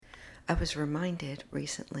I was reminded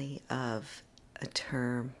recently of a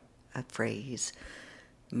term, a phrase,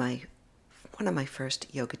 one of my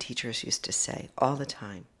first yoga teachers used to say all the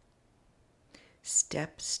time.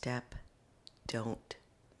 Step, step, don't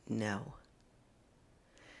know.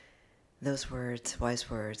 Those words, wise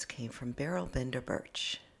words, came from Beryl Bender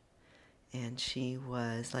Birch. And she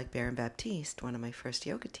was, like Baron Baptiste, one of my first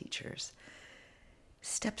yoga teachers.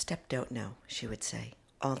 Step, step, don't know, she would say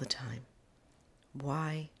all the time.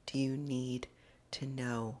 Why do you need to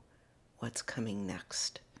know what's coming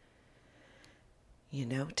next? You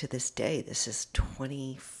know, to this day, this is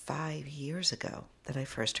 25 years ago that I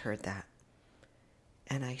first heard that.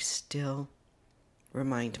 And I still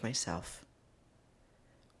remind myself,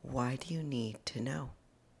 why do you need to know?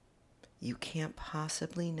 You can't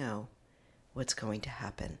possibly know what's going to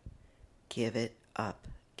happen. Give it up,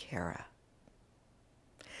 Kara.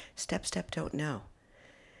 Step, step, don't know.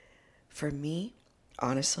 For me,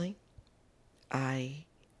 honestly, I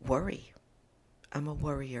worry. I'm a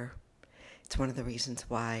worrier. It's one of the reasons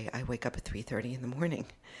why I wake up at 3:30 in the morning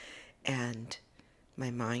and my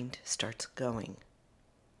mind starts going.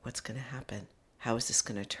 What's going to happen? How is this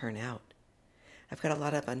going to turn out? I've got a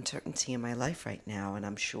lot of uncertainty in my life right now, and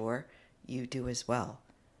I'm sure you do as well.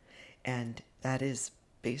 And that is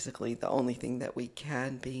basically the only thing that we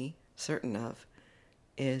can be certain of,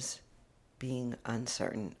 is being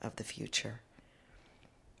uncertain of the future.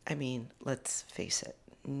 I mean, let's face it,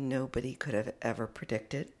 nobody could have ever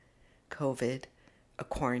predicted COVID, a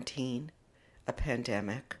quarantine, a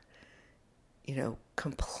pandemic,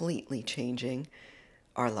 completely changing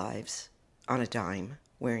our lives on a dime,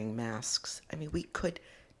 wearing masks. I mean, we could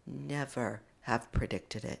never have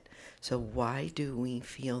predicted it. So why do we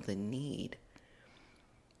feel the need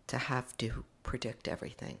to have to predict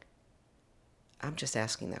everything? I'm just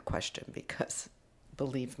asking that question because,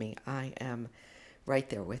 believe me, I am right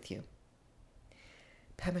there with you.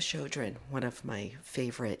 Pema Chodron, one of my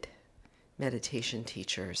favorite meditation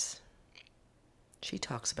teachers, she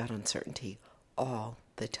talks about uncertainty all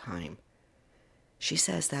the time. She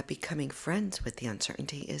says that becoming friends with the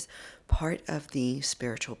uncertainty is part of the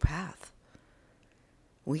spiritual path.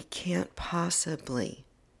 We can't possibly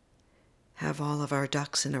have all of our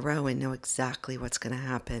ducks in a row and know exactly what's going to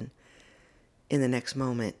happen in the next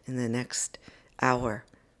moment, in the next hour,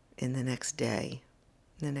 in the next day,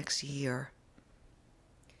 in the next year.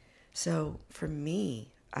 So for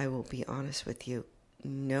me, I will be honest with you,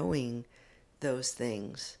 knowing those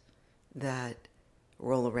things that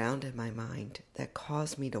roll around in my mind that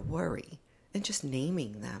cause me to worry, and just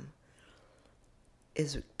naming them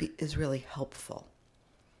is really helpful,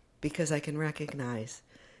 because I can recognize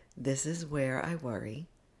this is where I worry,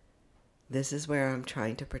 this is where I'm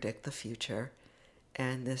trying to predict the future,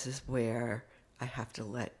 and this is where I have to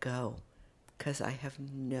let go because I have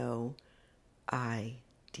no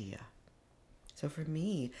idea. So for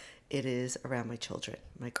me, it is around my children,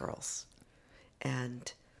 my girls.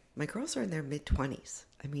 And my girls are in their mid-20s.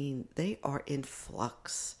 I mean, they are in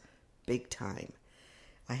flux big time.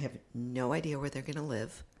 I have no idea where they're going to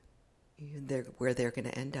live, where they're going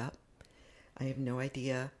to end up. I have no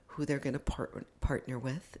idea who they're going to partner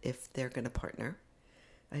with, if they're going to partner.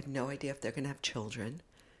 I have no idea if they're going to have children,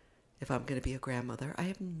 if I'm going to be a grandmother. I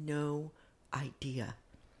have no idea.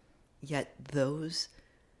 Yet those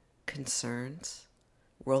concerns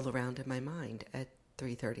roll around in my mind at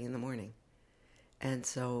 3:30 in the morning. And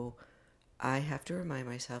so I have to remind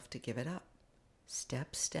myself to give it up.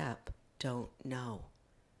 Step, step, don't know.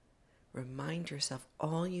 Remind yourself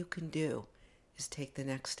all you can do is take the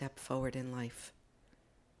next step forward in life.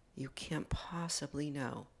 You can't possibly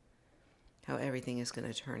know how everything is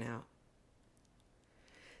going to turn out.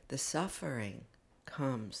 The suffering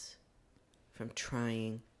comes from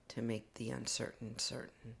trying to make the uncertain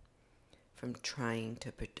certain, from trying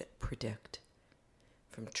to predict,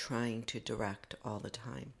 from trying to direct all the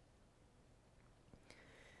time.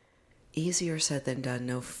 Easier said than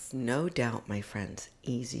done, no doubt, my friends.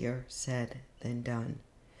 Easier said than done.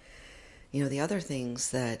 The other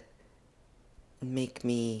things that make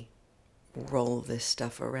me roll this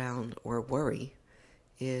stuff around or worry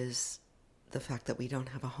is the fact that we don't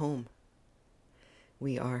have a home.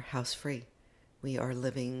 We are house free. We are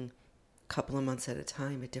living a couple of months at a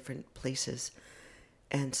time at different places.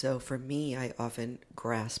 And so for me, I often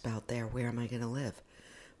grasp out there, where am I going to live?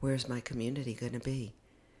 Where's my community going to be?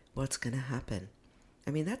 What's going to happen?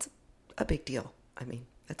 I mean, that's a big deal.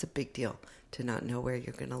 That's a big deal to not know where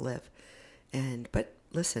you're going to live. But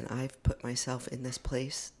listen, I've put myself in this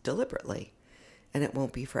place deliberately, and it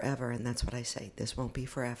won't be forever. And that's what I say. This won't be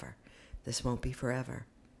forever. This won't be forever.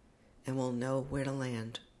 And we'll know where to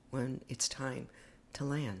land when it's time to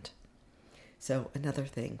land. So another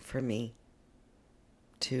thing for me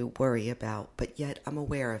to worry about, but yet I'm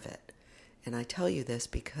aware of it. And I tell you this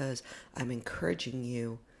because I'm encouraging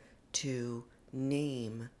you to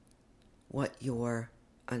name what you're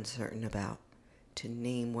uncertain about, to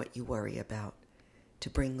name what you worry about, to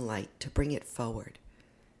bring light, to bring it forward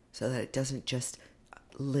so that it doesn't just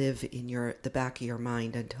live in the back of your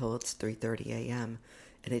mind until it's 3:30 a.m.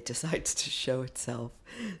 and it decides to show itself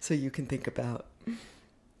so you can think about,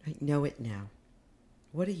 I know it now.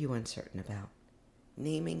 What are you uncertain about?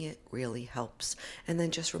 Naming it really helps. And then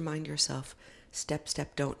just remind yourself, step,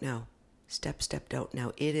 don't know. Step, don't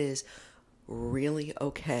know. It is really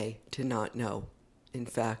okay to not know. In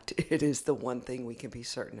fact, it is the one thing we can be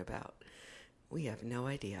certain about. We have no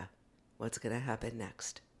idea what's going to happen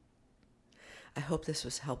next. I hope this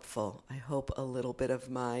was helpful. I hope a little bit of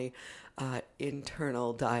my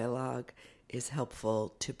internal dialogue is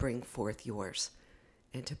helpful to bring forth yours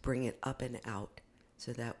and to bring it up and out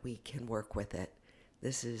so that we can work with it.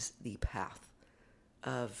 This is the path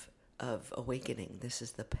of awakening. This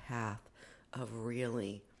is the path of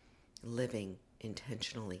really living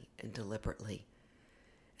intentionally and deliberately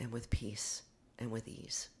and with peace and with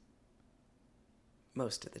ease.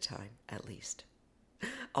 Most of the time, at least.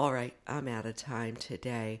 All right, I'm out of time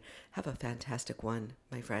today. Have a fantastic one,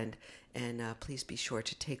 my friend. And please be sure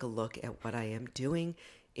to take a look at what I am doing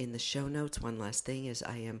in the show notes. One last thing is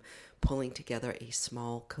I am pulling together a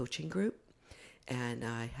small coaching group, and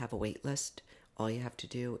I have a wait list. All you have to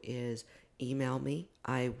do is email me.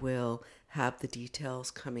 I will have the details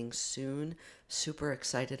coming soon. Super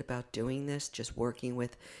excited about doing this, just working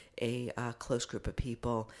with a close group of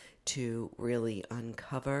people to really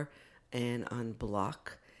uncover and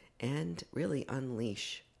unblock and really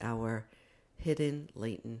unleash our hidden,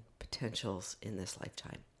 latent potentials in this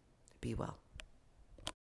lifetime. Be well.